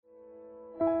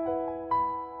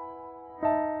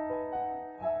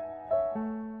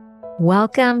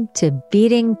Welcome to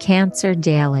Beating Cancer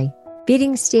Daily.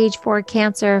 Beating stage 4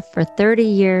 cancer for 30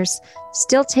 years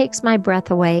still takes my breath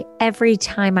away every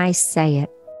time I say it.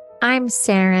 I'm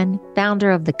Saren, founder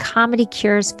of the Comedy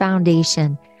Cures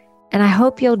Foundation, and I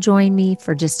hope you'll join me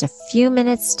for just a few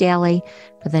minutes daily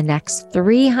for the next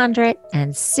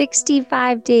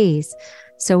 365 days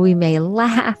so we may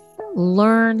laugh,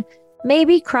 learn,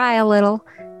 maybe cry a little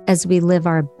as we live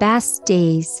our best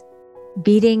days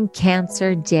beating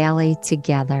cancer daily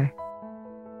together.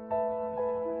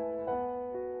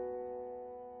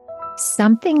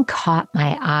 Something caught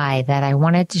my eye that I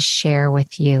wanted to share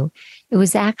with you. It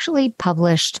was actually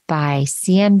published by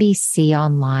CNBC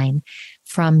Online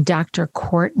from Dr.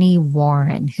 Courtney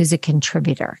Warren, who's a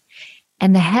contributor.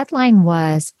 And the headline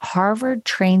was,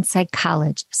 Harvard-trained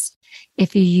psychologist.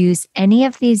 If you use any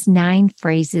of these 9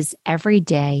 phrases every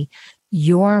day,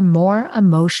 you're more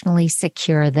emotionally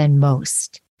secure than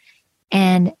most.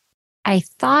 And I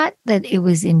thought that it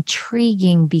was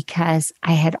intriguing because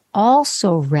I had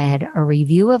also read a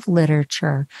review of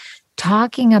literature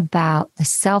talking about the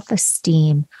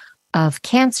self-esteem of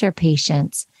cancer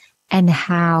patients and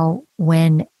how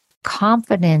when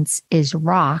confidence is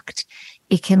rocked,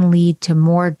 it can lead to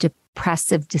more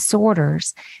depressive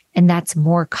disorders. And that's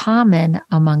more common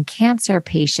among cancer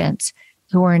patients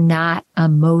who are not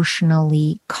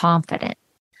emotionally confident.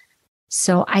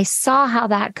 So I saw how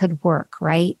that could work,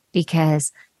 right?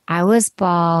 Because I was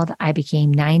bald. I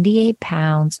became 98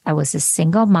 pounds. I was a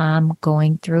single mom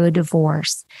going through a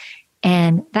divorce.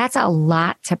 And that's a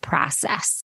lot to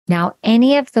process. Now,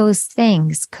 any of those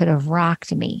things could have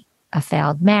rocked me. A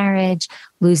failed marriage,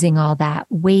 losing all that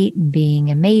weight and being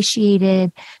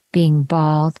emaciated, being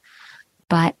bald.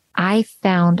 But I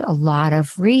found a lot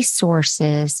of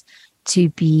resources to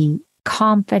be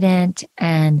confident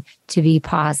and to be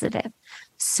positive.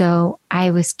 So I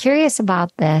was curious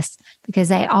about this because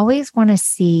I always want to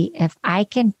see if I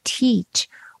can teach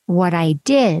what I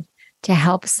did to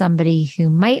help somebody who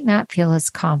might not feel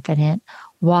as confident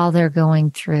while they're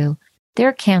going through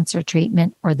their cancer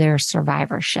treatment or their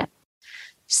survivorship.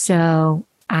 So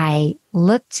I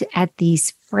looked at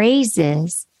these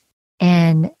phrases,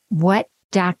 and what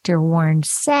Dr. Warren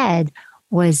said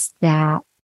was that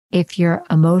if you're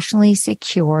emotionally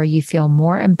secure, you feel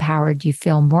more empowered, you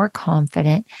feel more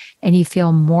confident, and you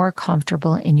feel more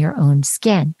comfortable in your own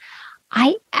skin.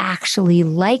 I actually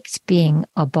liked being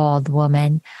a bald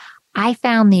woman. I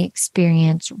found the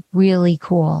experience really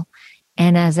cool.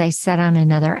 And as I said on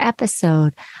another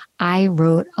episode, I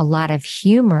wrote a lot of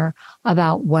humor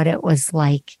about what it was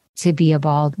like to be a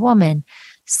bald woman.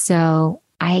 So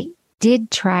I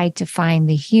did try to find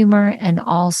the humor and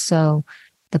also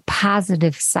the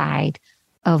positive side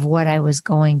of what I was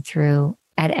going through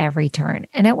at every turn.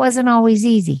 And it wasn't always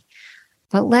easy.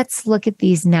 But let's look at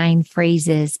these 9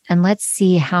 phrases and let's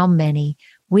see how many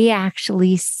we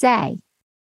actually say.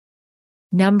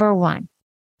 Number 1,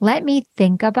 let me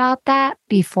think about that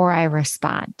before I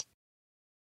respond.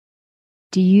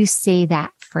 Do you say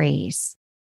that phrase?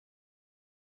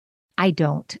 I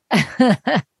don't.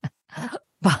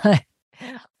 But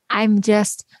I'm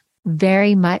just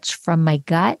very much from my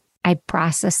gut. I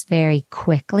process very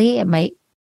quickly. It might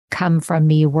come from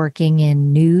me working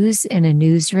in news in a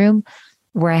newsroom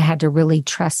where I had to really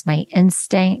trust my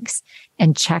instincts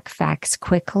and check facts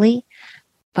quickly.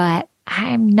 But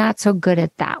I'm not so good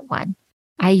at that one.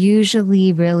 I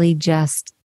usually really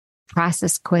just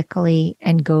process quickly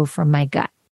and go from my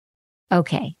gut.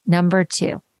 Okay, number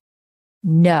 2,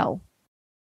 no.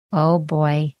 Oh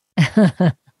boy.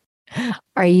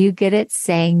 Are you good at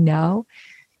saying no?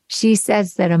 She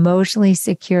says that emotionally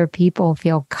secure people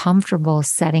feel comfortable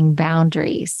setting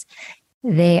boundaries.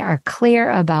 They are clear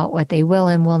about what they will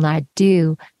and will not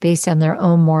do based on their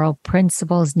own moral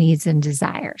principles, needs, and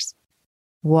desires.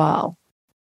 Whoa.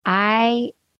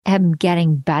 I am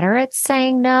getting better at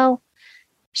saying no.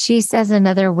 She says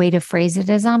another way to phrase it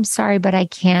is, I'm sorry, but I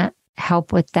can't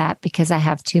help with that because I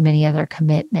have too many other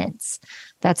commitments.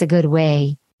 That's a good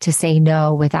way to say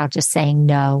no without just saying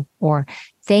no, or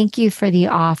thank you for the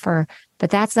offer,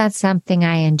 but that's not something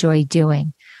I enjoy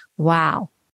doing. Wow.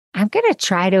 I'm going to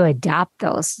try to adopt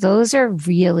those. Those are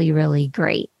really, really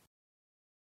great.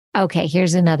 Okay,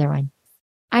 here's another one.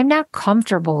 I'm not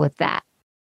comfortable with that.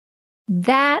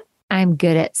 That I'm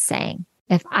good at saying.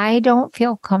 If I don't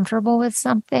feel comfortable with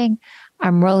something,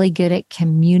 I'm really good at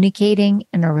communicating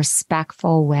in a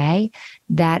respectful way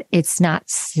that it's not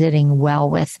sitting well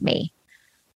with me.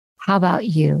 How about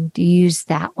you? Do you use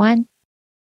that one?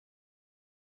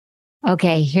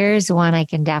 Okay, here's one I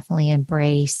can definitely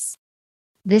embrace.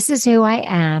 This is who I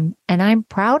am, and I'm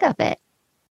proud of it.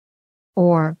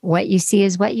 or what you see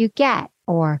is what you get,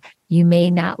 or you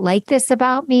may not like this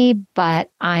about me,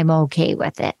 but I'm okay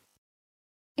with it.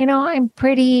 I'm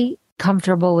pretty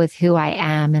comfortable with who I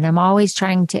am and I'm always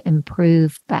trying to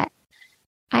improve, but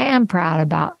I am proud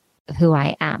about who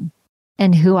I am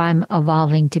and who I'm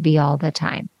evolving to be all the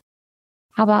time.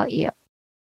 How about you?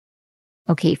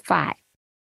 Okay, 5.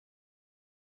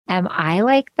 Am I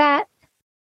like that?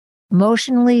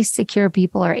 Emotionally secure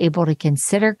people are able to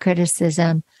consider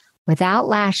criticism without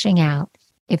lashing out.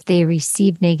 If they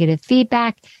receive negative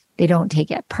feedback, they don't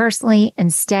take it personally.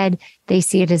 Instead, they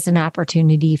see it as an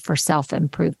opportunity for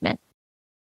self-improvement.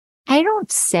 I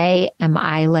don't say, am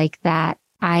I like that?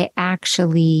 I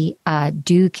actually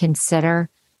do consider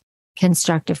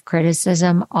constructive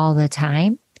criticism all the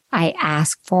time. I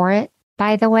ask for it,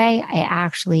 by the way. I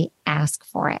actually ask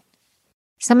for it.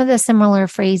 Some of the similar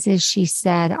phrases she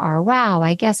said are, wow,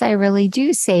 I guess I really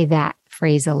do say that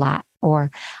phrase a lot.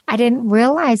 Or, I didn't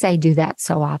realize I do that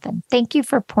so often. Thank you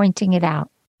for pointing it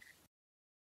out.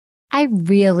 I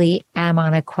really am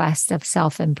on a quest of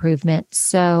self-improvement.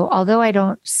 So although I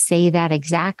don't say that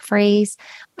exact phrase,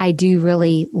 I do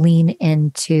really lean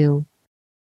into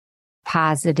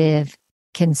positive,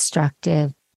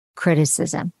 constructive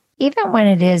criticism. Even when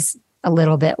it is a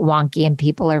little bit wonky and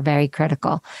people are very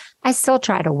critical, I still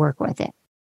try to work with it.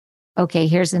 Okay,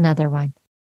 here's another one.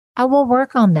 I will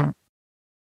work on that.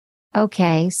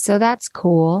 Okay, so that's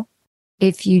cool.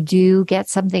 If you do get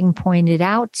something pointed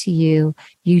out to you,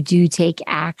 you do take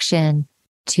action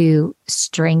to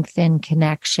strengthen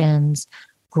connections,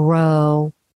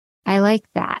 grow. I like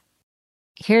that.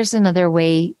 Here's another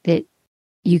way that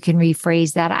you can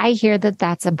rephrase that. I hear that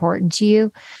that's important to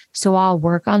you, so I'll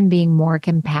work on being more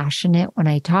compassionate when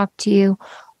I talk to you.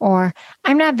 Or,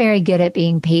 I'm not very good at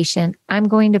being patient. I'm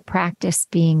going to practice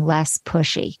being less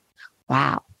pushy.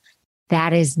 Wow.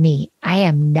 That is me. I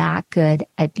am not good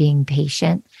at being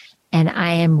patient, and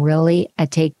I am really a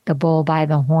take the bull by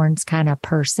the horns kind of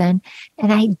person.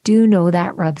 And I do know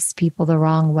that rubs people the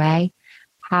wrong way.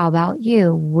 How about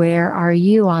you? Where are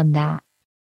you on that?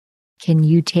 Can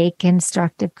you take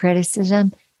constructive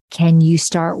criticism? Can you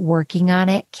start working on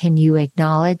it? Can you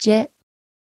acknowledge it?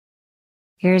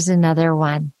 Here's another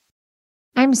one.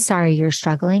 I'm sorry you're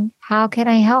struggling. How can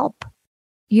I help?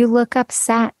 You look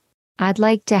upset. I'd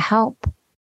like to help.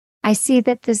 I see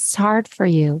that this is hard for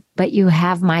you, but you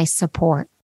have my support.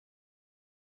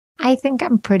 I think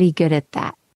I'm pretty good at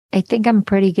that. I think I'm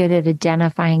pretty good at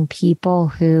identifying people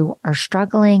who are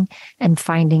struggling and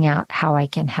finding out how I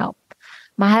can help.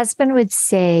 My husband would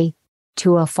say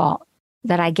to a fault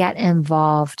that I get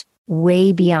involved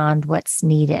way beyond what's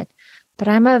needed, but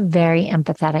I'm a very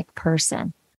empathetic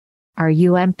person. Are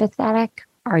you empathetic?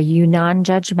 Are you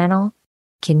non-judgmental?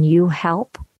 Can you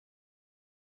help?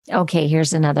 Okay,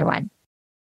 here's another one.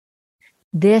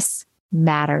 This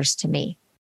matters to me.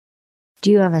 Do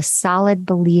you have a solid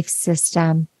belief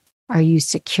system? Are you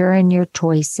secure in your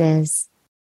choices?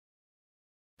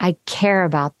 I care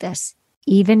about this,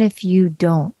 even if you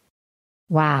don't.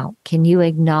 Wow. Can you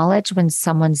acknowledge when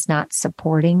someone's not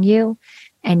supporting you?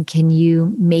 And can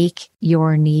you make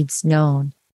your needs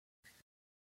known?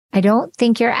 I don't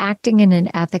think you're acting in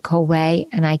an ethical way,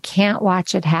 and I can't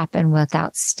watch it happen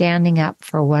without standing up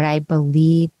for what I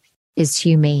believe is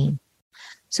humane.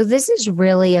 So this is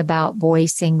really about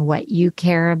voicing what you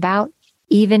care about,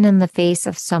 even in the face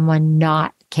of someone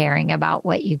not caring about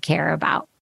what you care about.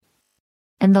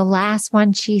 And the last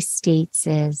one she states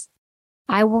is,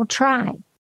 I will try.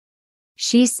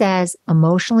 She says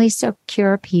emotionally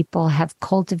secure people have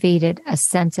cultivated a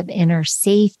sense of inner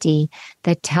safety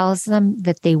that tells them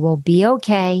that they will be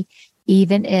okay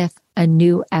even if a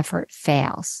new effort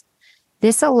fails.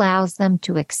 This allows them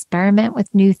to experiment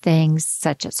with new things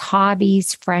such as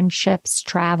hobbies, friendships,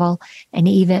 travel, and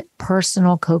even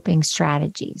personal coping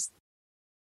strategies.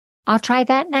 I'll try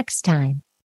that next time.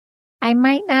 I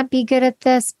might not be good at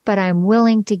this, but I'm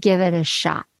willing to give it a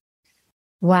shot.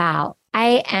 Wow.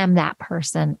 I am that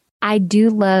person. I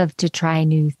do love to try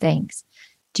new things.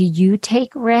 Do you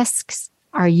take risks?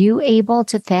 Are you able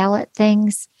to fail at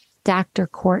things? Dr.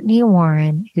 Courtney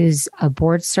Warren, who's a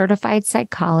board certified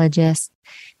psychologist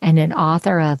and an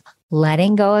author of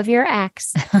Letting Go of Your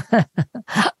Ex.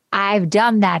 I've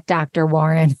done that, Dr.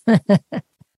 Warren.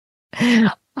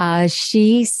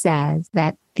 She says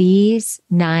that these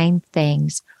 9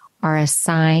 things are a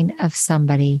sign of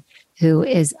somebody who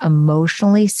is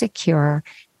emotionally secure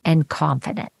and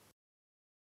confident.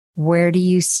 Where do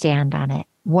you stand on it?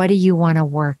 What do you want to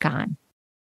work on?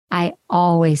 I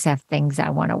always have things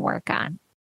I want to work on.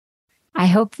 I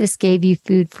hope this gave you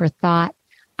food for thought.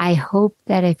 I hope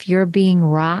that if you're being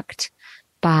rocked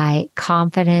by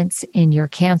confidence in your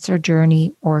cancer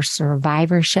journey or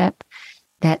survivorship,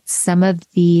 that some of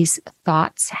these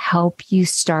thoughts help you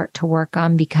start to work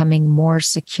on becoming more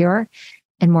secure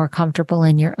and more comfortable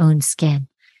in your own skin.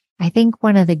 I think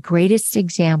one of the greatest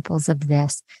examples of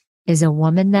this is a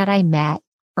woman that I met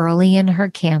early in her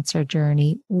cancer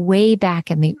journey, way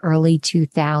back in the early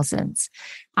 2000s.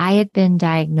 I had been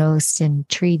diagnosed and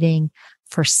treating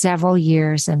for several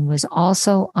years and was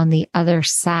also on the other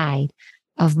side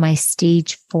of my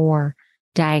stage 4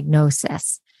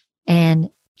 diagnosis. And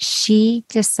she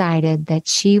decided that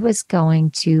she was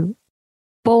going to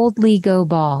boldly go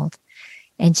bald.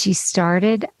 And she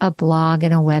started a blog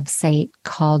and a website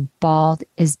called Bald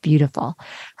is Beautiful.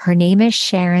 Her name is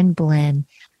Sharon Blinn.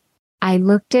 I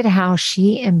looked at how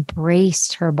she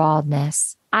embraced her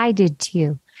baldness. I did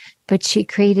too. But she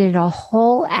created a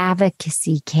whole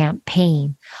advocacy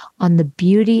campaign on the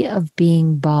beauty of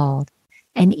being bald.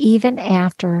 And even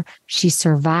after she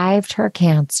survived her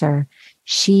cancer,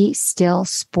 she still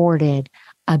sported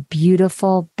a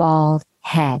beautiful bald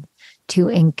head to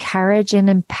encourage and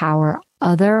empower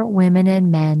other women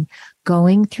and men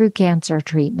going through cancer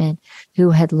treatment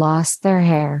who had lost their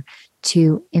hair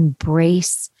to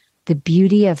embrace the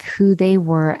beauty of who they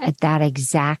were at that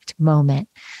exact moment.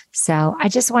 So I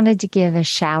just wanted to give a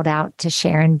shout out to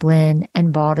Sharon Blinn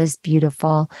and Bald is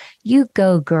Beautiful. You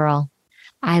go, girl.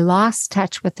 I lost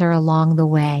touch with her along the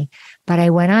way, but I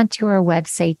went onto her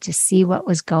website to see what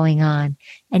was going on.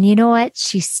 And you know what?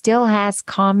 She still has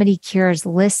Comedy Cures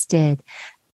listed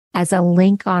as a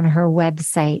link on her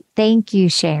website. Thank you,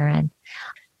 Sharon.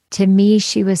 To me,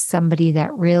 she was somebody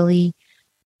that really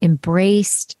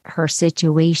embraced her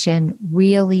situation,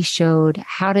 really showed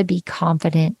how to be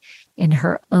confident in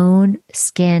her own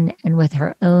skin and with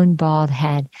her own bald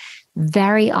head.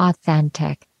 Very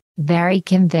authentic, very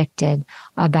convicted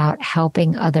about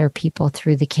helping other people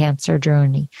through the cancer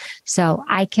journey. So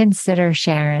I consider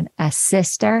Sharon a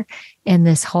sister in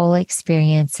this whole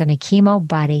experience and a chemo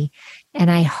buddy.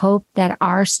 And I hope that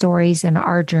our stories and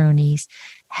our journeys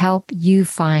help you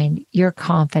find your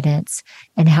confidence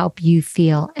and help you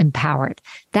feel empowered.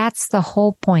 That's the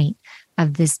whole point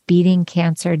of this Beating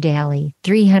Cancer Daily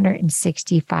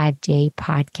 365-day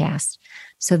podcast,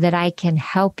 so that I can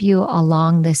help you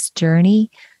along this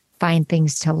journey, find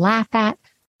things to laugh at,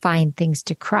 find things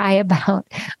to cry about,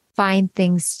 find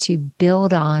things to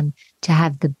build on, to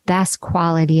have the best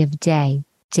quality of day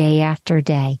after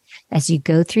day, as you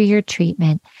go through your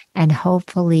treatment and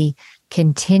hopefully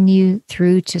continue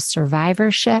through to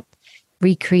survivorship,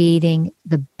 recreating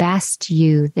the best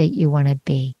you that you want to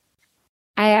be.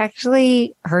 I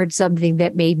actually heard something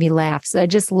that made me laugh, so I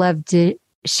just love to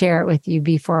share it with you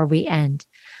before we end.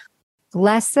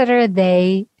 Blessed are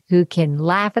they who can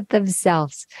laugh at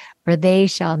themselves, for they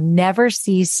shall never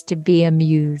cease to be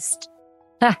amused.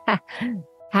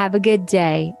 Have a good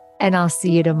day, and I'll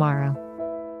see you tomorrow.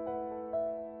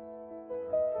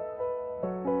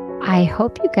 I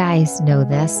hope you guys know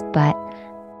this, but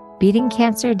Beating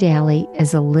Cancer Daily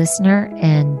is a listener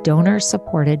and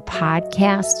donor-supported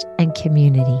podcast and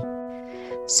community.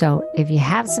 So if you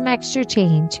have some extra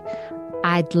change,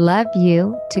 I'd love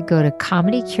you to go to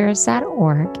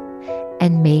comedycures.org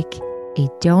and make a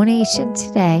donation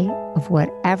today of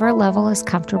whatever level is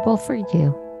comfortable for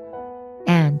you.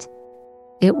 And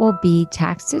it will be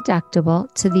tax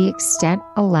deductible to the extent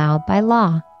allowed by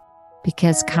law,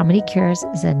 because Comedy Cures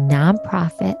is a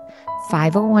nonprofit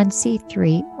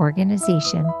 501c3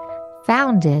 organization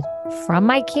founded from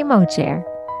my chemo chair,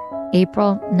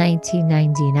 April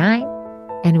 1999,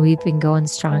 and we've been going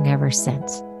strong ever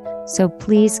since. So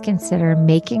please consider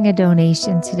making a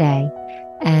donation today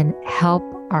and help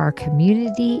our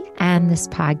community and this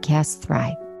podcast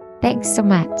thrive. Thanks so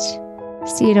much.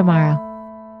 See you tomorrow.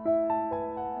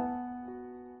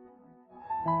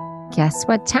 Guess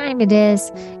what time it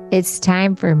is? It's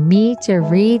time for me to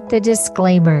read the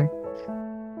disclaimer.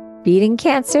 Beating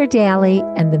Cancer Daily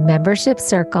and the membership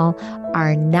circle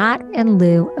are not in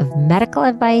lieu of medical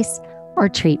advice or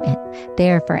treatment.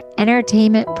 They are for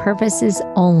entertainment purposes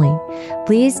only.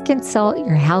 Please consult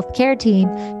your healthcare team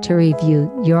to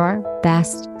review your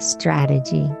best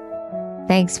strategy.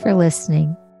 Thanks for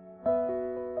listening.